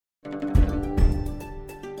Welcome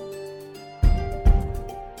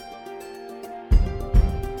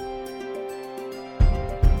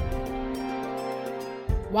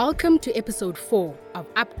to episode 4 of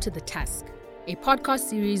Up to the Task, a podcast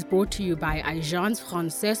series brought to you by Agence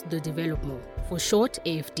Française de Développement, for short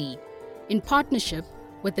AFD, in partnership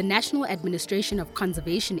with the National Administration of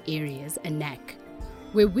Conservation Areas, ANAC,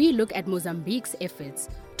 where we look at Mozambique's efforts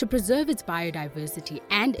to preserve its biodiversity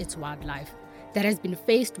and its wildlife that has been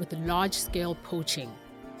faced with large-scale poaching,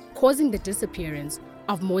 causing the disappearance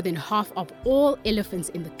of more than half of all elephants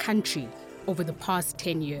in the country over the past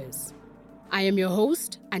 10 years. I am your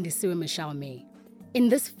host, Andisiwe Michelle May. In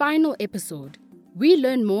this final episode, we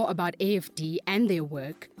learn more about AFD and their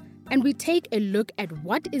work, and we take a look at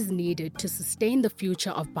what is needed to sustain the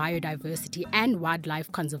future of biodiversity and wildlife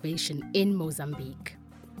conservation in Mozambique.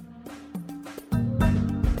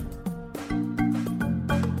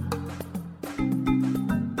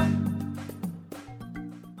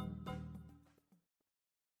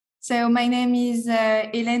 So my name is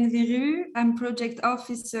Hélène Viru. I'm project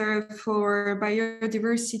officer for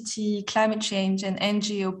biodiversity, climate change and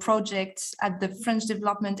NGO projects at the French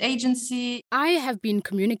Development Agency. I have been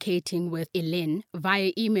communicating with Hélène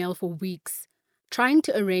via email for weeks, trying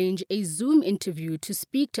to arrange a Zoom interview to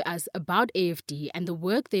speak to us about AFD and the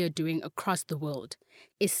work they are doing across the world,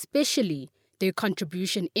 especially their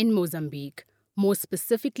contribution in Mozambique, more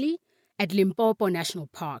specifically at Limpopo National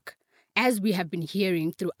Park, as we have been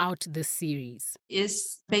hearing throughout this series.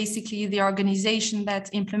 Is basically the organization that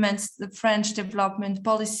implements the French development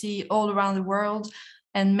policy all around the world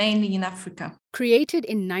and mainly in Africa. Created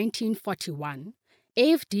in 1941,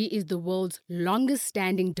 AFD is the world's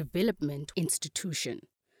longest-standing development institution.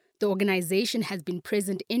 The organization has been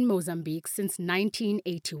present in Mozambique since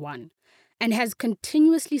 1981 and has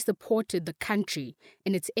continuously supported the country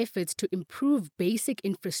in its efforts to improve basic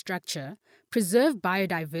infrastructure, preserve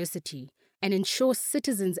biodiversity, and ensure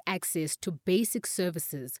citizens' access to basic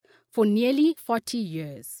services for nearly 40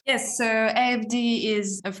 years. Yes, so AFD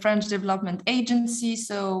is a French development agency,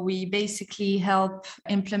 so we basically help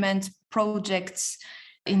implement projects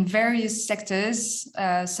in various sectors,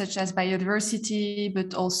 such as biodiversity,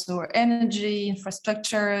 but also energy,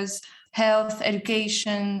 infrastructures, health,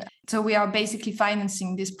 education. So we are basically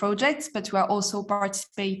financing these projects, but we are also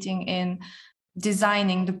participating in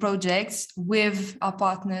designing the projects with our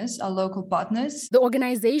partners, our local partners. The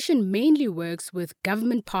organization mainly works with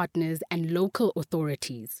government partners and local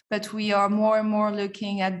authorities. But we are more and more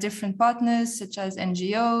looking at different partners, such as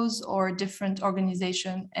NGOs or different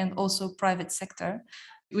organizations and also private sector.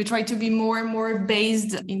 We try to be more and more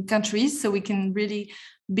based in countries so we can really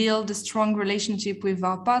build a strong relationship with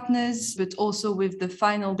our partners, but also with the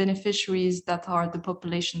final beneficiaries that are the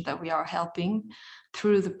population that we are helping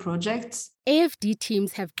through the projects. AFD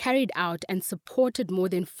teams have carried out and supported more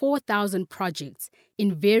than 4,000 projects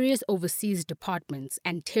in various overseas departments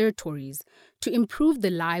and territories to improve the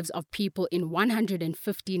lives of people in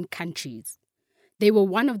 115 countries. They were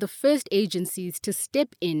one of the first agencies to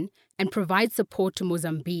step in and provide support to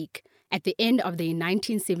Mozambique at the end of the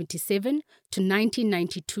 1977 to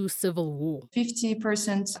 1992 civil war.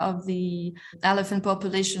 50% of the elephant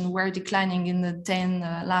population were declining in the 10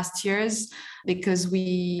 last years because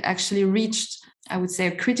we actually reached, I would say,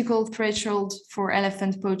 a critical threshold for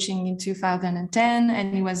elephant poaching in 2010,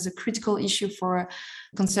 and it was a critical issue for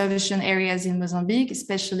conservation areas in Mozambique,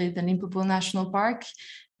 especially the Limpopo National Park,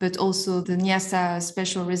 but also the Niassa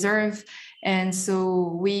Special Reserve. And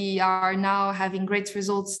so we are now having great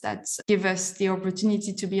results that give us the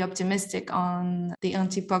opportunity to be optimistic on the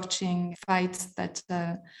anti-poaching fight that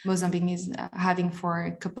Mozambique is having for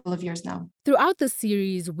a couple of years now. Throughout the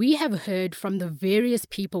series, we have heard from the various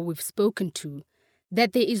people we've spoken to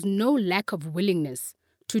that there is no lack of willingness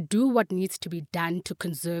to do what needs to be done to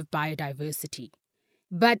conserve biodiversity.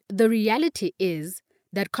 But the reality is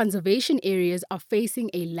that conservation areas are facing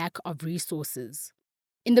a lack of resources.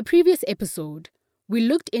 In the previous episode, we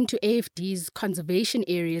looked into AFD's Conservation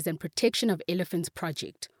Areas and Protection of Elephants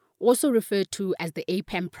project, also referred to as the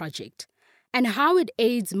APAM project, and how it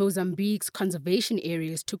aids Mozambique's conservation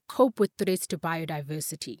areas to cope with threats to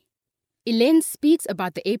biodiversity. Hélène speaks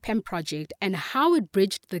about the APAM project and how it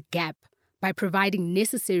bridged the gap by providing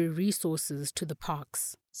necessary resources to the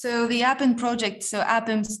parks. So the APAM project, so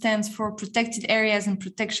APAM stands for Protected Areas and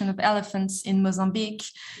Protection of Elephants in Mozambique,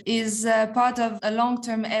 is part of a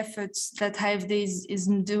long-term effort that HIFD is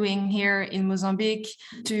doing here in Mozambique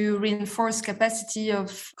to reinforce capacity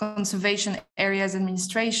of conservation areas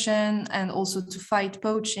administration and also to fight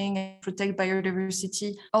poaching and protect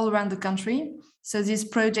biodiversity all around the country. So this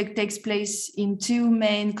project takes place in two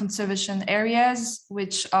main conservation areas,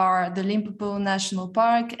 which are the Limpopo National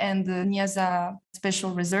Park and the Niassa Special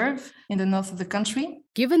Reserve in the north of the country.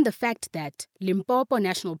 Given the fact that Limpopo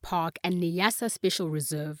National Park and Niassa Special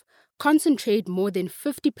Reserve concentrate more than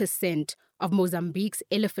 50% of Mozambique's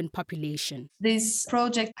elephant population. This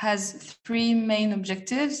project has three main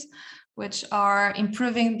objectives, which are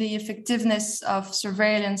improving the effectiveness of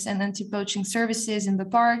surveillance and anti-poaching services in the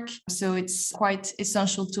park. So it's quite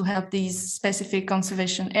essential to have these specific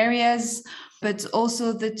conservation areas. But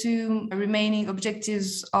also the two remaining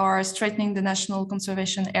objectives are strengthening the National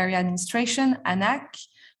Conservation Area Administration, ANAC,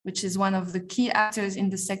 which is one of the key actors in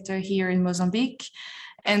the sector here in Mozambique.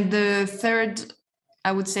 And the third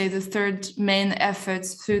main effort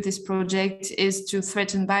through this project is to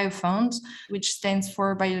threaten Biofund, which stands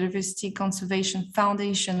for Biodiversity Conservation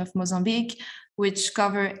Foundation of Mozambique, which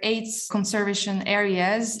cover 8 conservation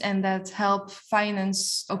areas and that help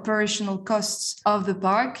finance operational costs of the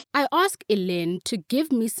park. I asked Elaine to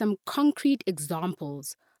give me some concrete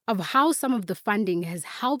examples of how some of the funding has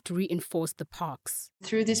helped reinforce the parks.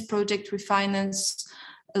 Through this project, we finance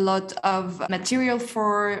a lot of material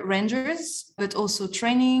for rangers, but also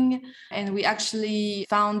training. And we actually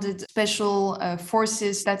founded special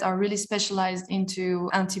forces that are really specialized into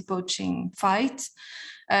anti-poaching fight.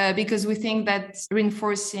 Because we think that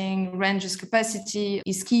reinforcing rangers' capacity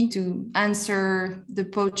is key to answer the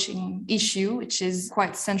poaching issue, which is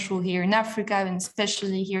quite central here in Africa and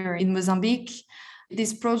especially here in Mozambique.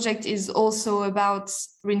 This project is also about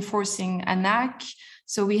reinforcing ANAC.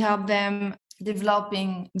 So we help them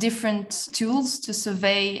developing different tools to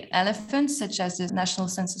survey elephants, such as the National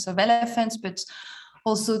Census of Elephants, but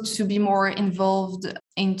also to be more involved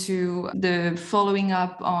into the following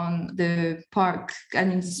up on the park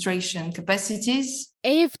administration capacities.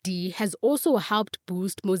 AFD has also helped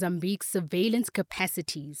boost Mozambique's surveillance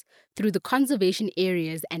capacities through the Conservation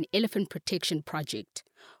Areas and Elephant Protection Project,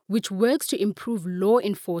 which works to improve law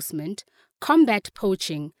enforcement, combat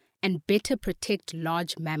poaching, and better protect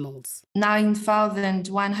large mammals.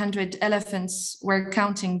 9,100 elephants were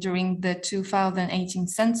counting during the 2018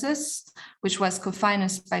 census, which was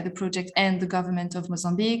co-financed by the project and the government of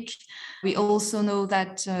Mozambique. We also know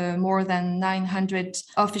that more than 900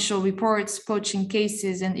 official reports, poaching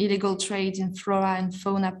cases, and illegal trade in flora and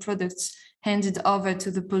fauna products handed over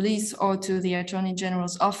to the police or to the Attorney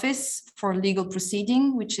General's office for legal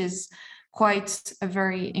proceeding, which is quite a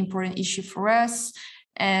very important issue for us.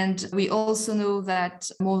 And we also know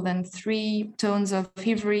that more than 3 tons of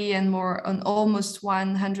ivory and almost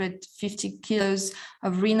 150 kilos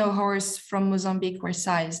of rhino horse from Mozambique were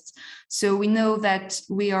seized. So we know that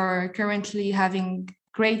we are currently having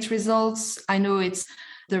great results. I know it's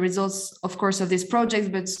the results, of course, of this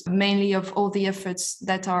project, but mainly of all the efforts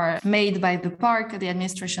that are made by the park, the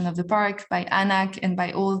administration of the park, by ANAC, and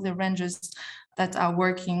by all the rangers that are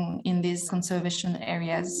working in these conservation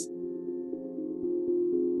areas.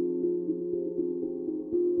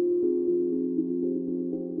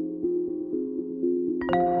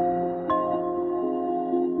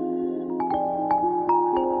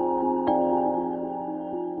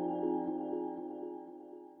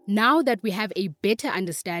 Now that we have a better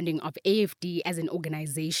understanding of AFD as an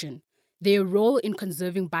organization, their role in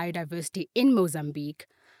conserving biodiversity in Mozambique,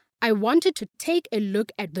 I wanted to take a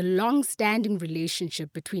look at the long-standing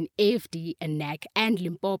relationship between AFD, ANAC, and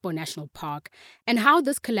Limpopo National Park and how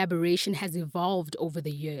this collaboration has evolved over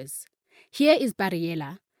the years. Here is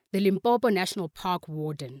Bariela, the Limpopo National Park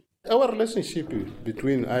warden. Our relationship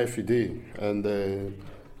between AFD and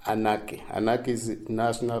ANAC. ANAC is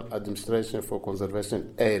National Administration for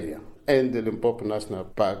Conservation Area, and the Limpopo National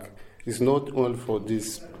Park is not only for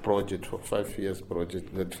this project, for 5 years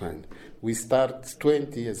project that fund. We start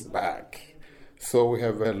 20 years back, so we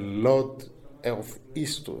have a lot of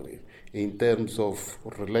history in terms of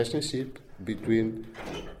relationship between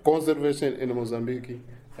conservation in Mozambique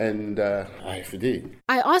and AFD.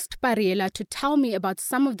 I asked Bariela to tell me about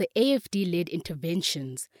some of the AFD-led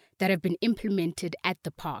interventions that have been implemented at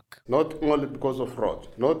the park. Not only because of road,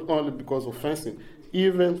 not only because of fencing,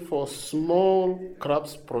 even for small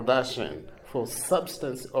crops production, for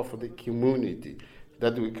substance of the community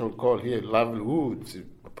that we can call here livelihoods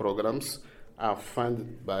programs are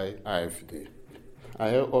funded by AFD. I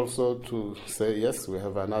have also to say, yes, we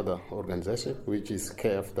have another organization, which is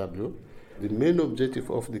KFW. The main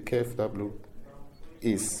objective of the KFW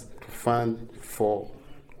is to fund for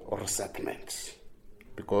resettlement,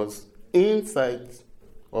 because inside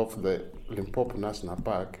of the Limpopo National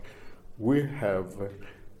Park, we have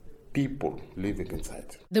people living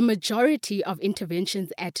inside. The majority of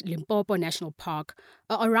interventions at Limpopo National Park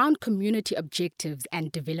are around community objectives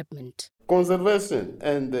and development. Conservation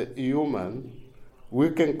and human, we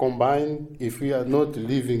can combine if we are not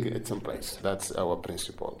living at some place. That's our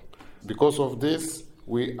principle. Because of this,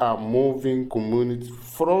 we are moving communities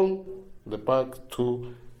from the park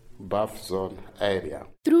to buffer zone area.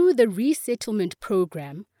 Through the resettlement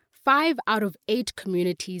program, 5 out of 8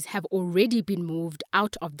 communities have already been moved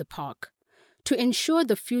out of the park. To ensure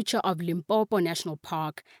the future of Limpopo National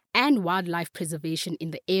Park and wildlife preservation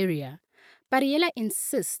in the area, Bariela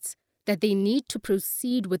insists that they need to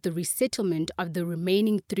proceed with the resettlement of the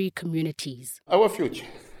remaining 3 communities. Our future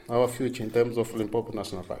in terms of Limpopo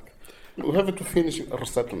National Park. We have to finish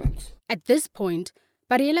resettlement. At this point,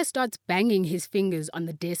 Bariela starts banging his fingers on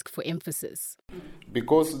the desk for emphasis.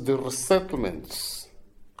 Because the resettlements,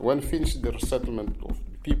 when finished the resettlement of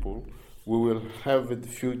people, we will have the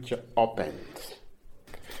future opened.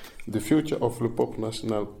 The future of Limpopo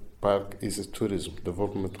National Park is tourism,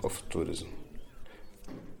 development of tourism.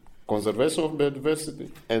 Conservation of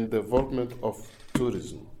biodiversity and development of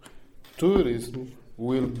tourism. Tourism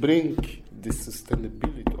will bring the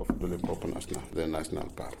sustainability of the Limpopo National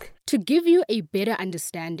Park. To give you a better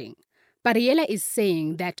understanding, Bariela is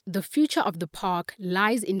saying that the future of the park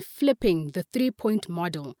lies in flipping the 3-point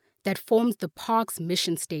model that forms the park's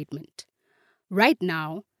mission statement. Right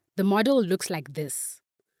now, the model looks like this.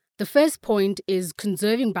 The first point is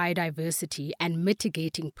conserving biodiversity and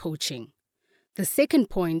mitigating poaching. The second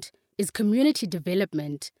point is community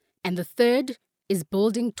development, and the third is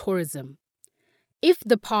building tourism. If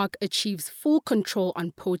the park achieves full control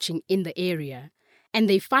on poaching in the area and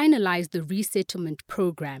they finalize the resettlement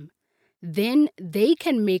program, then they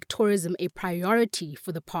can make tourism a priority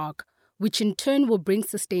for the park, which in turn will bring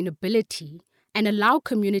sustainability and allow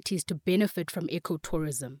communities to benefit from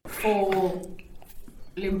ecotourism. For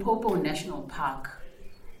Limpopo National Park,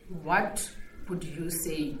 what would you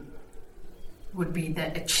say would be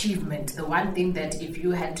the achievement, the one thing that if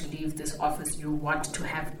you had to leave this office you want to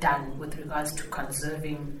have done with regards to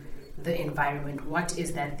conserving the environment? What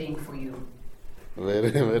is that thing for you? Very,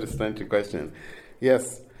 very strange question.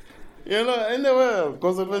 Yes. In the world,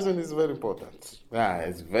 conservation is very important. Yeah,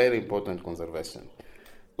 it's very important, conservation.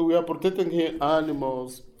 We are protecting here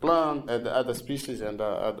animals, plants, and other species and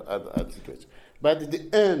other situations. But at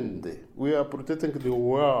the end, we are protecting the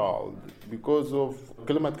world because of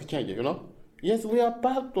climate change, Yes, we are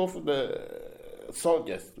part of the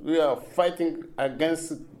soldiers. We are fighting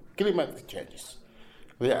against climate changes.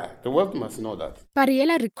 Yeah, the world must know that.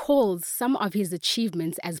 Bariela recalls some of his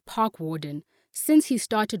achievements as park warden since he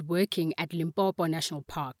started working at Limpopo National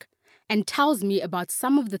Park and tells me about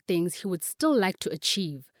some of the things he would still like to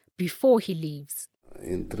achieve before he leaves.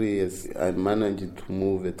 In 3 years, I managed to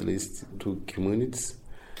move at least 2 communities.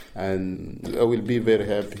 And I will be very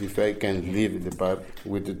happy if I can leave the park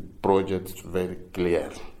with the project very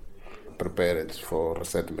clear, prepared for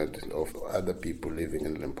resettlement of other people living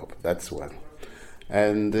in Limpopo. That's one.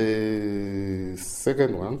 And the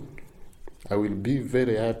second one, I will be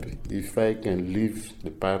very happy if I can leave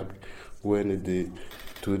the park when the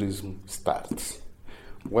tourism starts.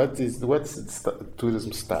 What's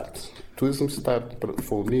tourism starts? Tourism starts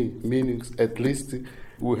for me means at least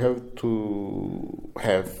we have to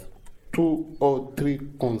have 2 or 3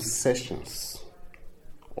 concessions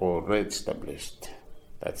already established.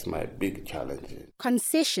 That's my big challenge.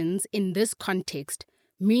 Concessions in this context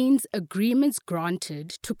means agreements granted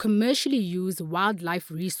to commercially use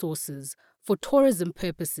wildlife resources for tourism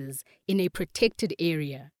purposes in a protected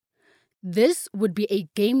area. This would be a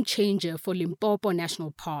game changer for Limpopo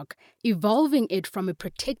National Park, evolving it from a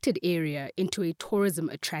protected area into a tourism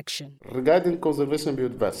attraction. Regarding conservation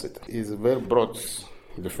biodiversity, is a very broad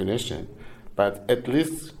definition, but at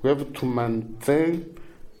least we have to maintain,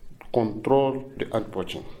 control the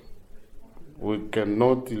poaching. We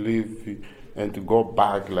cannot live and go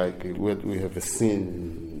back like what we have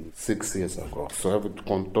seen 6 years ago. So we have to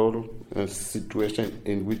control a situation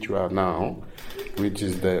in which we are now, which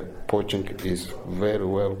is the poaching is very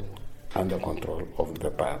well under control of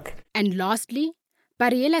the park. And lastly,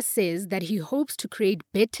 Bariela says that he hopes to create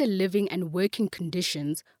better living and working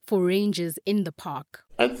conditions for rangers in the park.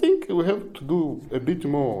 I think we have to do a bit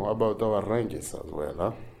more about our rangers as well.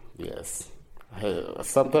 Huh? Yes.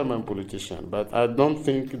 Sometimes I'm a politician, but I don't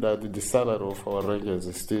think that the salary of our rangers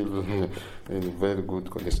is still in very good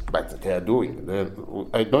condition. But they are doing.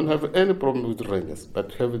 I don't have any problem with rangers,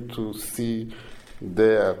 but have to see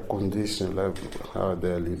their condition, like how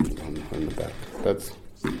they are living on that. That's,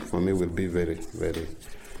 for me, will be very, very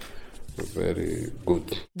very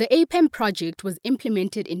good. The APEM project was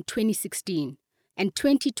implemented in 2016, and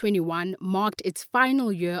 2021 marked its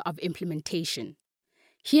final year of implementation.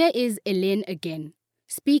 Here is Hélène again,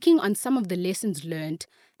 speaking on some of the lessons learned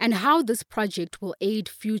and how this project will aid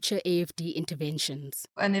future AFD interventions.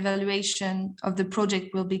 An evaluation of the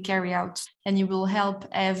project will be carried out, and it will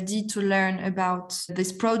help AFD to learn about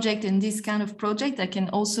this project and this kind of project that can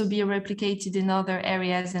also be replicated in other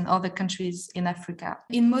areas and other countries in Africa.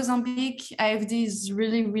 In Mozambique, AFD is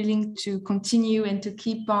really willing to continue and to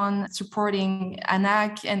keep on supporting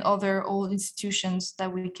ANAC and other old institutions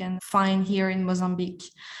that we can find here in Mozambique.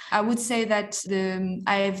 I would say that the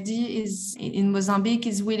AFD in Mozambique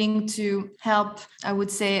is willing to help, I would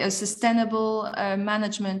say, a sustainable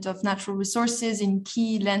management of natural resources in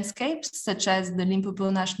key landscapes, such as the Limpopo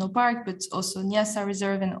National Park, but also Niassa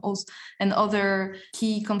Reserve and other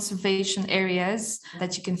key conservation areas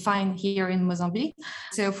that you can find here in Mozambique.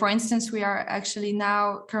 So, for instance, we are actually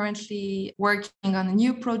now currently working on a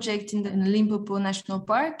new project in the Limpopo National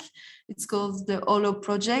Park. It's called the OLO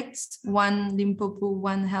project, One Limpopo,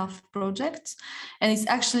 One Health project. And it's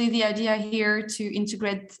actually the idea here to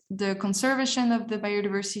integrate the conservation of the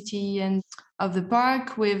biodiversity and of the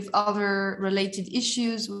park with other related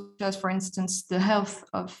issues, such as, for instance, the health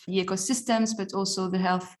of the ecosystems, but also the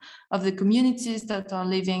health of the communities that are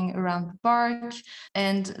living around the park,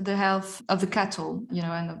 and the health of the cattle,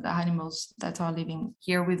 and of the animals that are living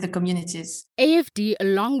here with the communities. AFD,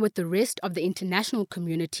 along with the rest of the international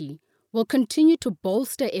community, will continue to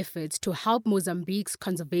bolster efforts to help Mozambique's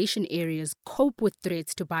conservation areas cope with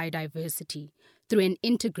threats to biodiversity through an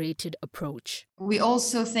integrated approach. We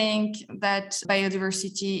also think that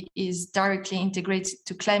biodiversity is directly integrated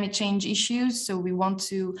to climate change issues, so we want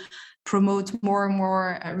to promote more and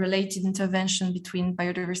more related intervention between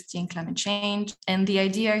biodiversity and climate change. And the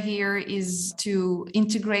idea here is to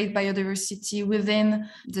integrate biodiversity within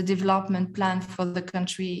the development plan for the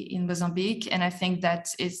country in Mozambique. And I think that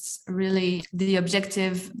it's really the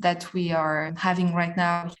objective that we are having right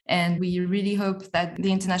now. And we really hope that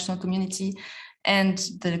the international community and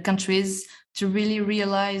the countries to really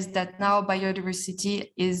realize that now biodiversity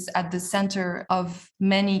is at the center of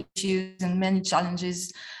many issues and many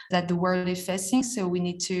challenges that the world is facing. So we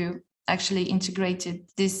need to actually integrate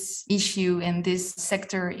this issue and this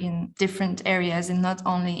sector in different areas and not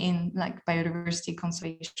only in biodiversity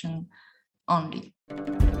conservation only.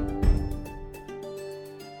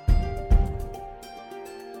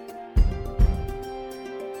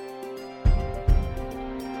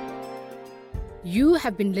 You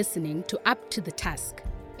have been listening to Up to the Task,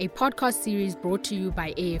 a podcast series brought to you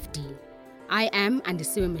by AFD. I am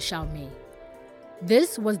Andisiwe Michelle May.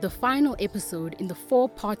 This was the final episode in the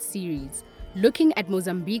 4-part series looking at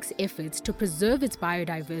Mozambique's efforts to preserve its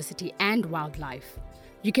biodiversity and wildlife.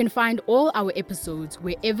 You can find all our episodes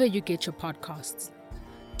wherever you get your podcasts.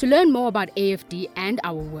 To learn more about AFD and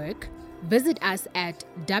our work, visit us at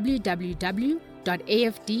www.afd.fr/en.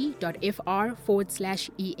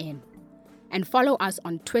 and follow us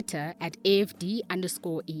on Twitter at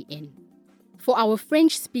AFD_EN. For our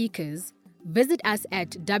French speakers, visit us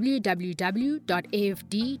at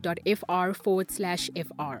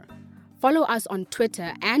www.afd.fr/fr. Follow us on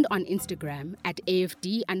Twitter and on Instagram at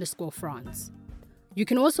AFD_France. You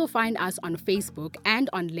can also find us on Facebook and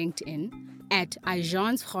on LinkedIn at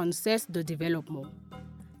Agence Française de Développement.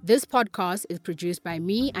 This podcast is produced by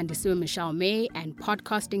me, Andisiwe Michelle May, and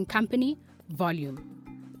podcasting company, Volume.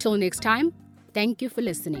 Till next time, thank you for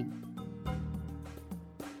listening.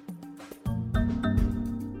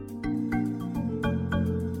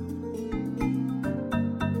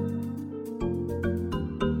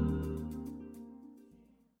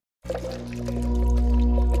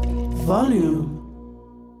 Volume.